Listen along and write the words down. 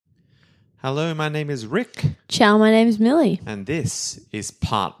Hello, my name is Rick, Ciao, my name's Millie. and this is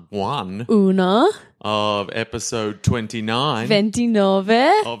part 1 Una, of episode 29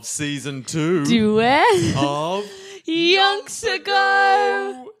 ventinove, of season 2 due, of yonks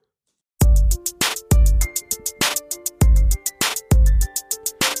ago.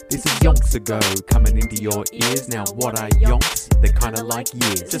 This is Yonks Ago, coming into your ears. Now what are yonks? They're kinda like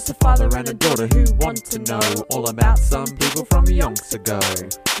years. Just a father and a daughter who want to know all about some people from Yonks Ago.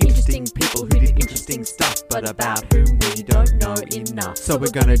 Interesting people who did interesting stuff, but about whom we don't know enough. So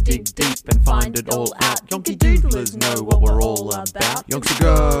we're gonna dig deep and find it all out. Yonky doodlers know what we're all about. Yonks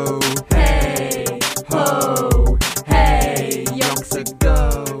Ago, hey, ho, hey, Yonks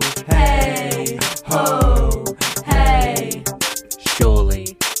Ago, hey, ho, hey,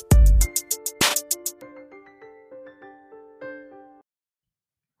 surely.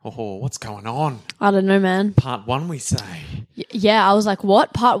 Oh, what's going on? I don't know, man. Part 1, we say. Yeah, I was like,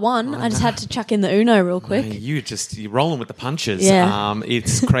 what? Part 1? I just had to chuck in the Uno real quick. Hey, you're rolling with the punches. Yeah.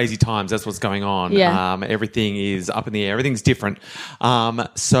 It's crazy times. That's what's going on. Yeah. Everything is up in the air. Everything's different.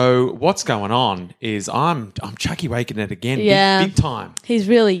 So what's going on is I'm Chucky waking it again. Yeah. Big time. He's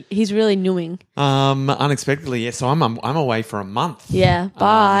really newing. Unexpectedly, yeah. So I'm away for a month. Yeah,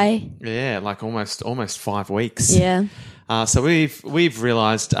 bye. Yeah, like almost 5 weeks. Yeah. So we've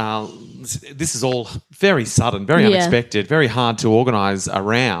realised this is all very sudden, very unexpected, very hard to organise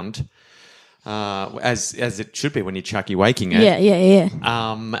around, as it should be when you're Chucky waking it. Yeah.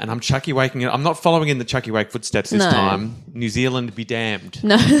 And I'm Chucky waking it. I'm not following in the Chucky wake footsteps this No. time. New Zealand be damned.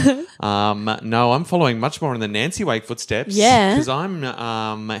 No. No, I'm following much more in the Nancy wake footsteps. Yeah. Because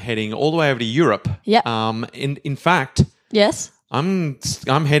I'm heading all the way over to Europe. Yep. In fact, Yes. I'm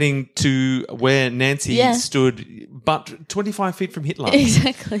heading to where Nancy Yeah. stood, but 25 feet from Hitler,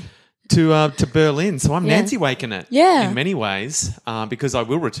 Exactly. to Berlin. So I'm Yeah. Nancy waking it, Yeah. in many ways, because I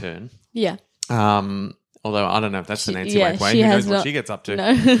will return. Yeah. Although I don't know if that's the Nancy yeah, wake way. she Who has knows what not- she gets up to?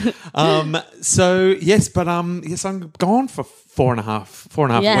 No. So yes, but yes, I'm gone for four and a half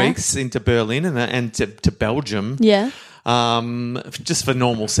Yeah. weeks into Berlin and to Belgium. Yeah. Just for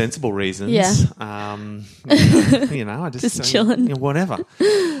normal, sensible reasons. Yeah. I just chilling. whatever.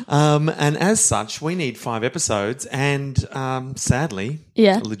 And as such, we need 5 episodes, and sadly,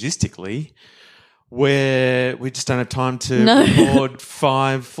 Yeah. logistically, we just don't have time to No. record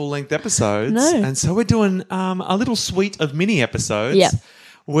 5 full-length episodes. No. And so we're doing a little suite of mini episodes. Yep.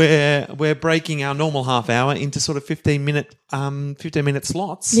 Where we're breaking our normal half hour into sort of 15-minute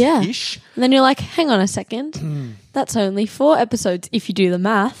slots. Yeah. Ish. And then you're like, hang on a second. That's only 4 episodes if you do the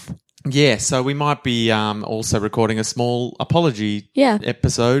math. Yeah, so we might be also recording a small apology Yeah.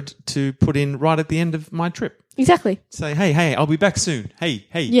 episode to put in right at the end of my trip. Exactly. Say, hey, I'll be back soon. Hey,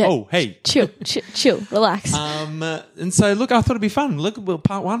 Yeah. oh, hey. Chill, relax. And so, look, I thought it'd be fun. Look, well,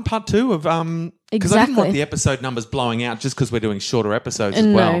 part 1, part 2 of because I didn't Exactly. want the episode numbers blowing out just because we're doing shorter episodes as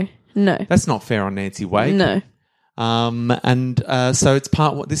well. No. That's not fair on Nancy Wake. No. So it's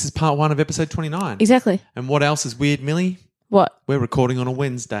this is part 1 of episode 29. Exactly. And what else is weird, Millie? What? We're recording on a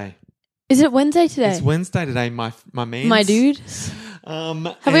Wednesday. Is it Wednesday today? It's Wednesday today, my man. My dude.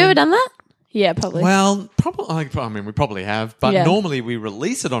 Have we ever done that? Yeah, probably. Well, probably. I mean, we probably have, but Yeah. normally we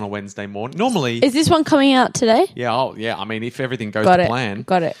release it on a Wednesday morning. Normally, Is this one coming out today? yeah. I mean, if everything goes Got to it. plan,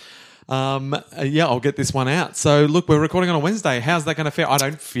 Got it. I'll get this one out. So, look, we're recording on a Wednesday. How's that going to feel? I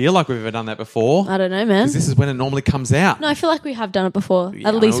don't feel like we've ever done that before. I don't know, man. 'Cause this is when it normally comes out. No, I feel like we have done it before. Yeah,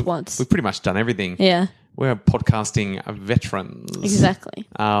 at least we've- once. We've pretty much done everything. Yeah, We're podcasting veterans. exactly.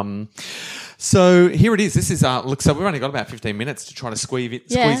 So here it is. This is so we've only got about 15 minutes to try to squeeze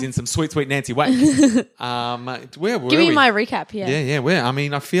in some sweet Nancy Wake. Where were Give me we? my recap. Yeah. Yeah. I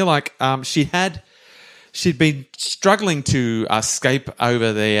mean, I feel like she'd been struggling to escape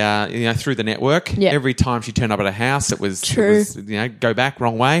over the through the network. Yeah. Every time she turned up at a house, it was True. go back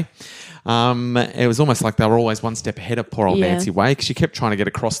wrong way. It was almost like they were always one step ahead of poor old Yeah. Nancy Wake. She kept trying to get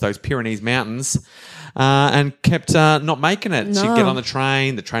across those Pyrenees mountains, and kept not making it. No. She'd get on the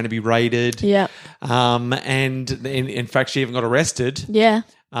train would be raided. Yeah. And in fact, she even got arrested. Yeah.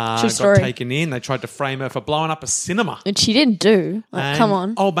 True Got story. taken in. They tried to frame her for blowing up a cinema. And she didn't do. Like, And come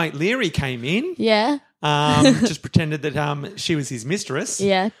on. Old mate Leary came in. Yeah. Just pretended that she was his mistress.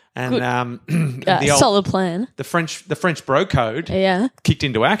 Yeah. And Good. the Solid plan. the French bro code Yeah. kicked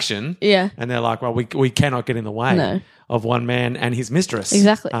into action. Yeah. And they're like, well, we cannot get in the way No. of one man and his mistress.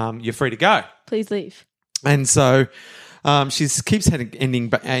 Exactly. You're free to go. Please leave. And so she keeps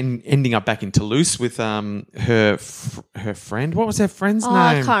ending up back in Toulouse with her friend. What was her friend's Oh,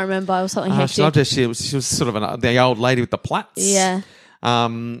 name? I can't remember. It was something She hectic. loved her. She was sort of the old lady with the plaits. Yeah.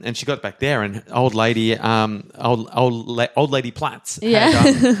 And she got back there, and old lady Platts Yeah.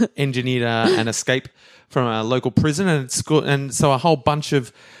 had engineered an escape from a local prison, and so a whole bunch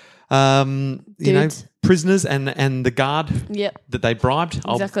of Dudes. prisoners and the guard Yep. that they bribed,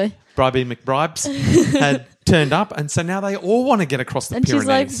 Exactly. Bribey McBribes, had turned up, and so now they all want to get across the And she's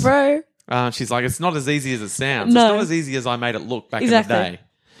Pyrenees. like, bro. She's like, it's not as easy as it sounds. No. It's not as easy as I made it look back Exactly. in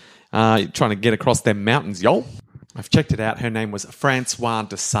the day. Trying to get across them mountains, y'all. I've checked it out. Her name was Francois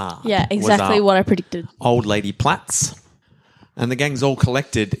de Sade. Yeah, exactly what I predicted. Old lady Platts. And the gang's all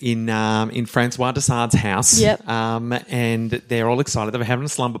collected in Francois de Sade's house. Yep. And they're all excited. They're having a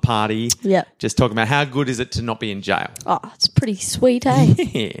slumber party. Yep. Just talking about how good is it to not be in jail. Oh, it's pretty sweet, eh?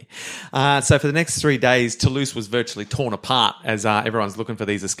 Yeah. So for the next 3 days, Toulouse was virtually torn apart as everyone's looking for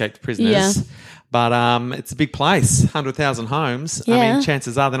these escaped prisoners. Yeah. But it's a big place, 100,000 homes. I Yeah. mean,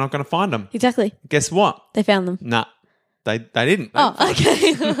 chances are they're not going to find them. Exactly. Guess what? They found them. Nah, they didn't. Oh,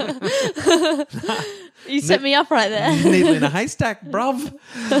 okay. You set me up right there. Needle in a haystack, bruv.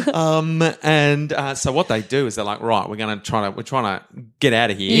 So what they do is they're like, right, we're trying to get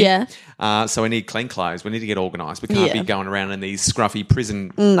out of here. Yeah. So we need clean clothes. We need to get organised. We can't be Yeah. going around in these scruffy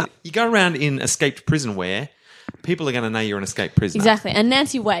prison. No. You go around in escaped prison wear, people are going to know you're an escaped prisoner. Exactly. And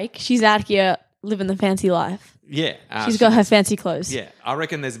Nancy Wake, she's out here living the fancy life. Yeah. She's got her fancy clothes. Yeah, I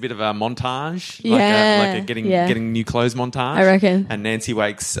reckon there's a bit of a montage, Yeah, like a getting new clothes montage. I reckon. And Nancy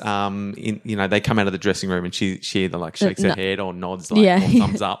Wake's, they come out of the dressing room and she either like shakes her No. head or nods Yeah. or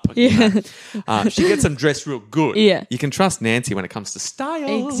thumbs up. Yeah. She gets them dressed real good. Yeah. You can trust Nancy when it comes to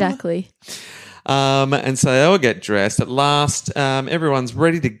style. Exactly. And so they all get dressed. At last, everyone's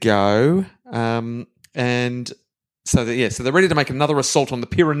ready to go. So they're ready to make another assault on the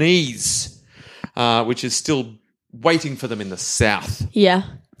Pyrenees, which is still waiting for them in the south. Yeah.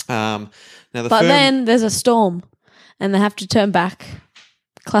 Now Then there's a storm and they have to turn back.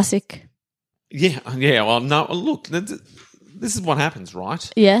 Classic. Yeah. Well, no. Look, this is what happens,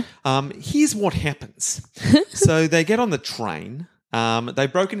 right? Yeah. Here's what happens. So they get on the train.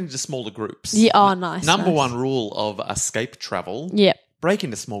 They've broken into smaller groups. Yeah. Oh, nice. Number nice. one rule of escape travel: Yep. break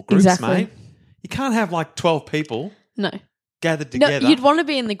into small groups, Exactly. mate. You can't have like 12 people No. gathered No, together. you'd want to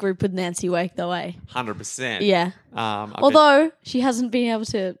be in the group with Nancy Wake, though, eh? 100%. Yeah. I bet- Although she hasn't been able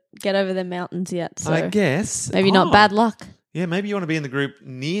to get over the mountains yet, so I guess maybe not bad luck. Yeah, maybe you want to be in the group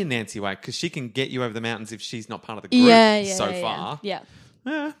near Nancy Wake because she can get you over the mountains if she's not part of the group far. Yeah.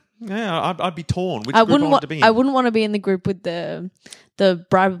 Yeah, I'd be torn. Which I group I wouldn't want to be in? I wouldn't want to be in the group with the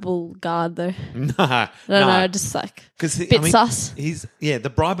bribable guard though. No, just like because bit sus. He's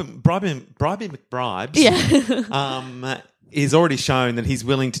the bribing McBribes. Yeah. Is already shown that he's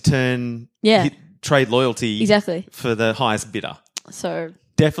willing to turn trade loyalty Exactly. for the highest bidder. So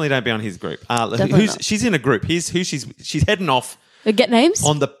Definitely don't be on his group. Definitely not. She's in a group. Here's who she's heading off get names?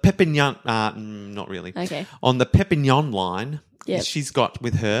 on the Pepignon. Not really. Okay. On the Pepignon line. Yep. She's got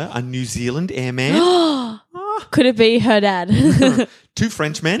with her a New Zealand airman, Could it be her dad? 2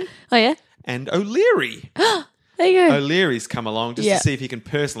 Frenchmen, Oh yeah. and O'Leary. There you go. O'Leary's come along just Yeah. to see if he can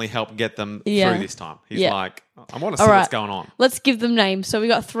personally help get them Yeah. through this time. He's Yeah. like, I want to see All right. what's going on. Let's give them names. So we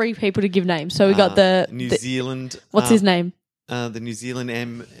got 3 people to give names. So we got the New Zealand. what's his name? The New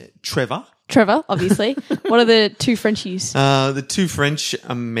Zealand Trevor. Trevor, obviously. What are the 2 Frenchies? The 2 French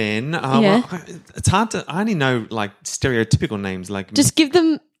men. Yeah. Well, it's hard to. I only know like stereotypical names, like Just give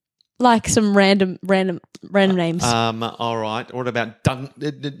them like some random names. All right. What about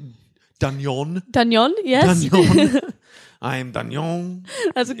Dugnon? Dagnon, yes. Dugnon. I am Dugnon.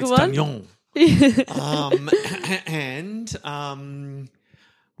 That's a good It's one. Dugnon.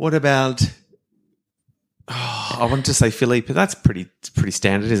 What about? Oh, I wanted to say Philippe, but that's pretty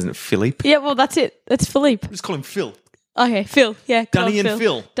standard, isn't it? Philippe. Yeah, well, that's it. That's Philippe. Just call him Phil. Okay, Phil. Yeah, go Dunny on, and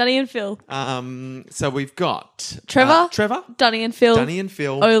Phil. Dunny and Phil. So we've got Trevor. Dunny and Phil. Dunny and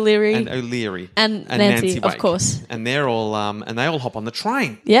Phil, O'Leary. and O'Leary, And Nancy, of Wake. course. And they're all and they all hop on the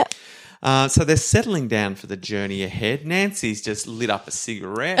train. Yep. So they're settling down for the journey ahead. Nancy's just lit up a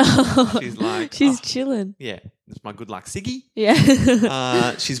cigarette. She's like, She's chilling. yeah, it's my good luck ciggy.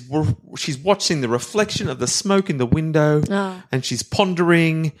 Yeah. She's watching the reflection of the smoke in the window, Oh. and she's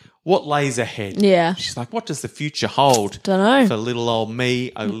pondering what lays ahead. Yeah. She's like, what does the future hold? Dunno. For little old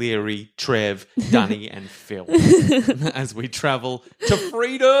me, O'Leary, Trev, Dunny, and Phil as we travel to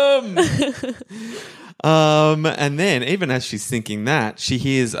freedom. And then, even as she's thinking that, she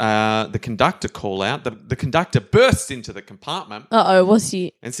hears the conductor call out. The conductor bursts into the compartment Uh-oh, what's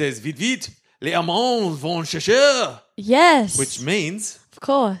he? and says, "Vite, vite, les Allemands vont chercher," Yes. which means, of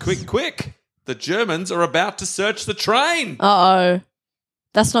course. quick, quick, the Germans are about to search the train. Uh-oh.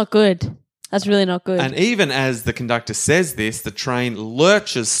 That's not good. That's really not good. And even as the conductor says this, the train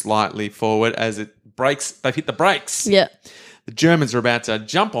lurches slightly forward as it brakes. They've hit the brakes. Yeah. The Germans are about to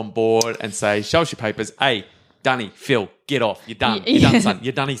jump on board and say, show us your papers. Hey, Dunny, Phil, get off. You're done. You're done, son.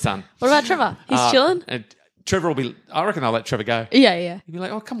 You're Dunny, son. What about Trevor? He's chilling? And Trevor will be, I reckon I'll let Trevor go. Yeah. He'll be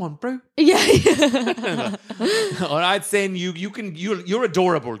like, oh, come on, bro. Yeah. All right, then you're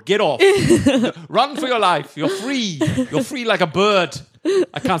adorable. Get off. Run for your life. You're free. You're free like a bird.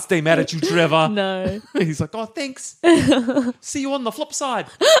 I can't stay mad at you, Trevor. No. He's like, oh, thanks. See you on the flip side.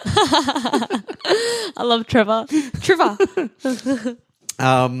 I love Trevor. Trevor.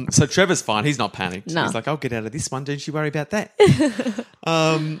 So Trevor's fine. He's not panicked. No. He's like, I'll get out of this one. Don't you worry about that.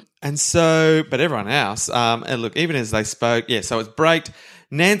 And so, but everyone else, and look, even as they spoke, so it's braked.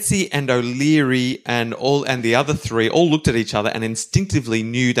 Nancy and O'Leary and the other three all looked at each other and instinctively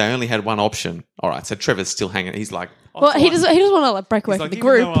knew they only had one option. All right, so Trevor's still hanging. He's like, oh, well, he doesn't want to break away he's from like, the even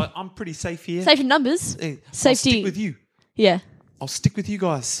group. though I'm pretty safe here. Safe in numbers. I'll Safety. stick with you. Yeah. I'll stick with you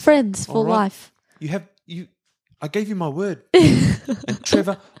guys. Friends for All right? life. I gave you my word. And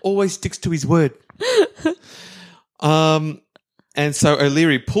Trevor always sticks to his word. And so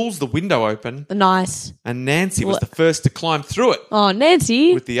O'Leary pulls the window open. Nice. And Nancy was the first to climb through it. Oh,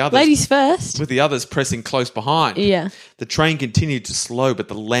 Nancy. With the others. Ladies first. With the others pressing close behind. Yeah. The train continued to slow, but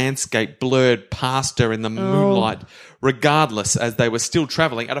the landscape blurred past her in the moonlight, regardless, as they were still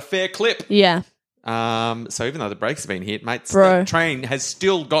travelling at a fair clip. Yeah. So even though the brakes have been hit, mate, the train has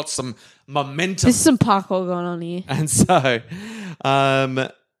still got some momentum. There's some parkour going on here. And so,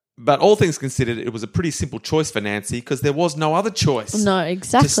 but all things considered, it was a pretty simple choice for Nancy because there was no other choice. No,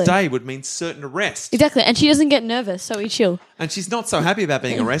 exactly. To stay would mean certain arrest. Exactly. And she doesn't get nervous, so we chill. And she's not so happy about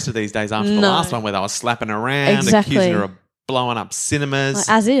being arrested these days after the last one where they were slapping around, Exactly. accusing her of blowing up cinemas. Like,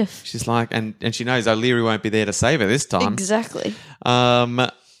 as if. She's like, and she knows O'Leary won't be there to save her this time. Exactly.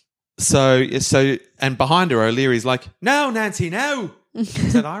 So, and behind her, O'Leary's like, no, Nancy, no.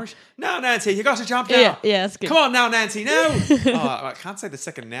 Is that Irish? No, Nancy, you got to jump now. Yeah, that's good. Come on now, Nancy, no. I can't say the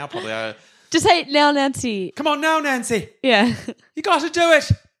second now, probably. Just say now, Nancy. Come on now, Nancy. Yeah. You got to do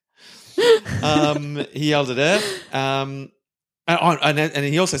it. He yelled at her. And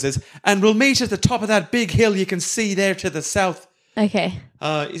he also says, and we'll meet at the top of that big hill you can see there to the south. Okay.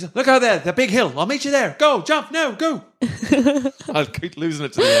 He's like, look out there, the big hill. I'll meet you there. Go, jump, no, go. I'll keep losing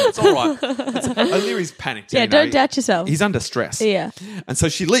it to the end. It's all right. O'Leary's panicked. Yeah, don't doubt yourself. He's under stress. Yeah. And so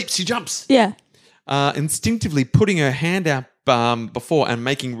she leaps, she jumps. Yeah. Instinctively putting her hand out before and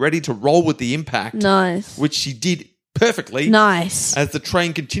making ready to roll with the impact. Nice. Which she did perfectly. Nice. As the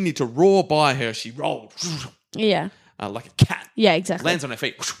train continued to roar by her, she rolled. Yeah. Like a cat. Yeah, exactly. Lands on her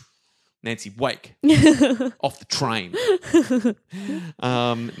feet. Nancy wake off the train.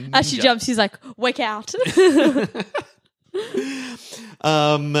 As she jumps, she's like, wake out.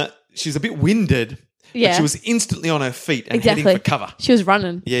 She's a bit winded, but she was instantly on her feet and heading for cover. She was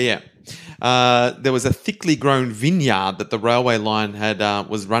running. Yeah. There was a thickly grown vineyard that the railway line had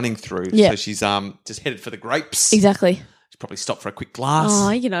was running through. Yeah. So she's just headed for the grapes. Exactly. Probably stopped for a quick glass. Oh,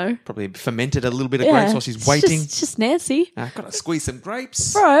 you know. Probably fermented a little bit of grapes while she's waiting. It's just Nancy. I've got to squeeze some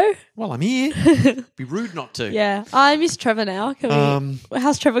grapes. Bro. While I'm here. Be rude not to. Yeah. I miss Trevor now.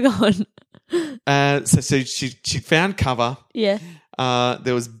 How's Trevor going? So she found cover. Yeah.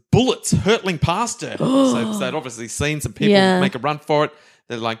 There was bullets hurtling past her. So they'd obviously seen some people make a run for it.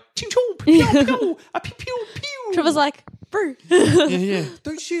 They're like, ching chong, pew pew, a pew pew pew. Trevor's like, bro. Yeah.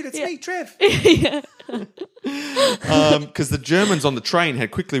 Don't shoot, it's me, Trev. Yeah. Because the Germans on the train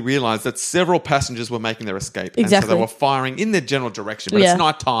had quickly realised that several passengers were making their escape. Exactly. And so they were firing in their general direction. But it's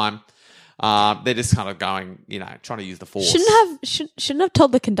night time. They're just kind of going, trying to use the force. Shouldn't have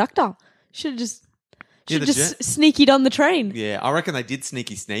told the conductor. Should have just sneakied on the train. Yeah, I reckon they did sneak.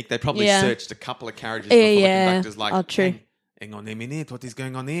 They probably searched a couple of carriages before the conductor's like, oh, true. Hang on a minute, what is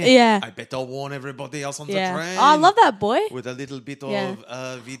going on here? Yeah. I bet I'll warn everybody else on the Yeah. train. Oh, I love that boy. With a little bit of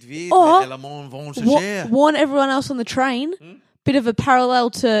vite vite, Or les éléments vont se gérer. Warn everyone else on the train. Bit of a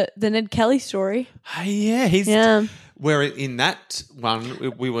parallel to the Ned Kelly story. Yeah, where in that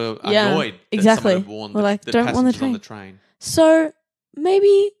one we were annoyed that someone had warned we're like, the don't warn the passengers on the train. So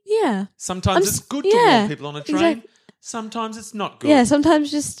maybe, Sometimes it's good to warn people on a train. Exactly. Sometimes it's not good. Yeah, sometimes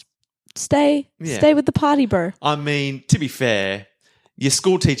just stay with the party, bro. I mean, to be fair, your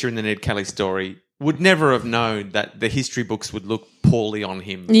school teacher in the Ned Kelly story would never have known that the history books would look poorly on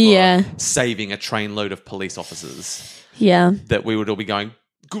him for saving a trainload of police officers. Yeah. That we would all be going,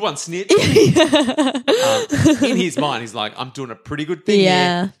 good one, snitch. In his mind, he's like, I'm doing a pretty good thing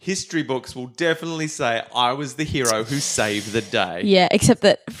here. History books will definitely say I was the hero who saved the day. Yeah, except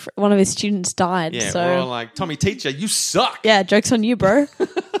that one of his students died. Yeah, so we're all like, Tommy teacher, you suck. Yeah, joke's on you, bro.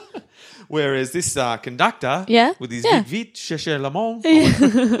 Whereas this conductor, Yeah, with his yeah. vite, cherchez le monde,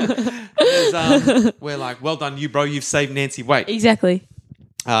 we're like, well done you, bro, you've saved Nancy Wait. Exactly.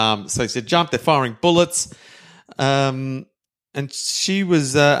 So he said, jump, they're firing bullets. And she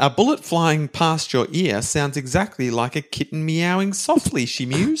was, a bullet flying past your ear sounds exactly like a kitten meowing softly, she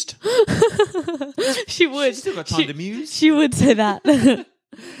mused. She would. She's still got time to muse. She would say that.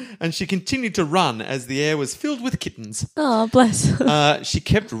 And she continued to run as the air was filled with kittens. Oh, bless. She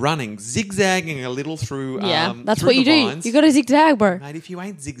kept running, zigzagging a little through That's through what you the do. vines. You got to zigzag, bro. Mate, if you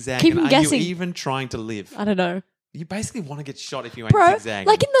ain't zigzagging, Keep 'em are guessing. you even trying to live? I don't know. You basically want to get shot if you ain't Bro, zigzagging.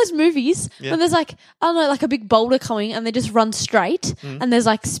 like in those movies Yeah. when there's like, I don't know, like a big boulder coming and they just run straight and there's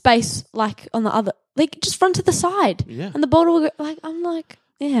like space like on the other, like just run to the side. Yeah. And the boulder will go, like, I'm like,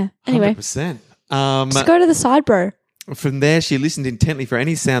 yeah. Anyway, 100%. just go to the side, bro. From there, she listened intently for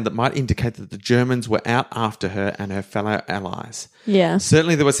any sound that might indicate that the Germans were out after her and her fellow allies. Yeah.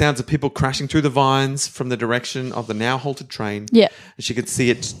 Certainly, there were sounds of people crashing through the vines from the direction of the now halted train. Yeah. And she could see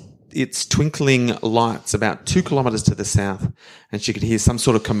its twinkling lights about 2 kilometres to the south, and she could hear some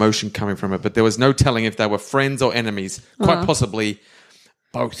sort of commotion coming from it, but there was no telling if they were friends or enemies, quite possibly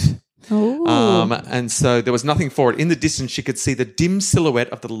both. Ooh. And so there was nothing for it. In the distance, she could see the dim silhouette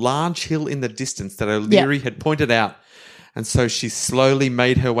of the large hill in the distance that O'Leary had pointed out. And so she slowly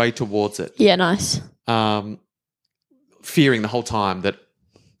made her way towards it, Yeah, nice. fearing the whole time that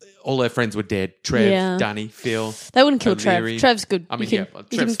all her friends were dead. Trev, Yeah. Danny, Phil. They wouldn't kill O'Leary. Trev. Trev's good. I mean, you Trev's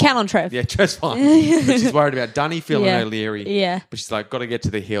can fine. count on Trev. Yeah, Trev's fine. But she's worried about Danny, Phil, Yeah. and O'Leary. Yeah. But she's like, got to get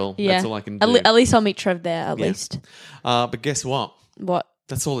to the hill. Yeah. That's all I can do. At least I'll meet Trev there, at Yeah. least. But guess what? What?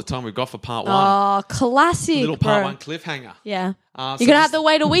 That's all the time we've got for part one. Oh, classic, Little part bro. one cliffhanger. Yeah. So You're going to have to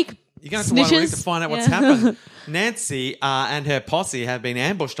wait a week. You're going to have to wait a week to Snitches. find out what's Yeah. happened. Nancy and her posse have been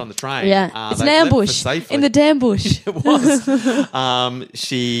ambushed on the train. Yeah. It's an they've left for ambush. safely. In the damn bush. It was.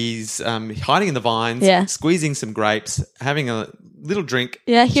 She's hiding in the vines, Yeah. squeezing some grapes, having a little drink,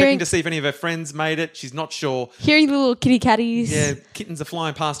 Yeah, checking hearing- to see if any of her friends made it. She's not sure. Hearing the little kitty catties. Yeah, kittens are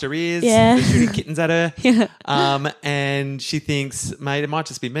flying past her ears. Yeah. They're shooting kittens at her. Yeah. And she thinks, mate, it might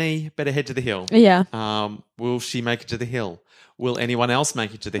just be me. Better head to the hill. Yeah. Will she make it to the hill? Will anyone else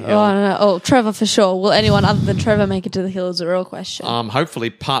make it to the Oh, hill? I don't know. Oh, Trevor for sure. Will anyone other than Trevor make it to the hill is a real question.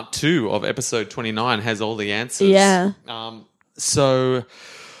 Hopefully part 2 of episode 29 has all the answers. Yeah. So,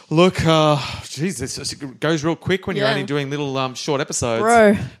 look, Jesus, it goes real quick when you're Yeah. only doing little short episodes.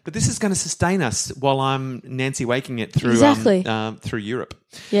 Bro. But this is going to sustain us while I'm Nancy waking it through Exactly. through Europe.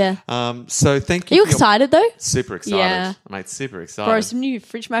 Yeah. So thank Are you. you for your- excited though? Super excited. Yeah. Mate, super excited. Bro, some new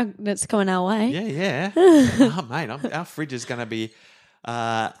fridge magnets coming our way. Yeah. Oh, mate, our fridge is going to be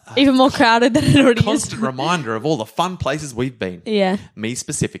Even more crowded than it already constant reminder of all the fun places we've been. is. Yeah. Me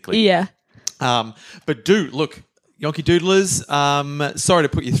specifically. Yeah. But look, Yonky Doodlers, sorry to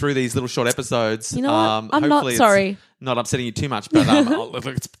put you through these little short episodes. You know what? I'm not hopefully it's sorry. Not upsetting you too much, but look,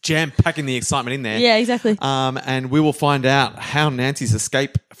 it's jam-packing the excitement in there. Yeah, exactly. And we will find out how Nancy's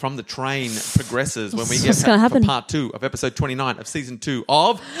escape from the train progresses when we get What's gonna to happen? part 2 of episode 29 of season 2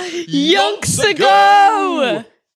 of Yonks ago!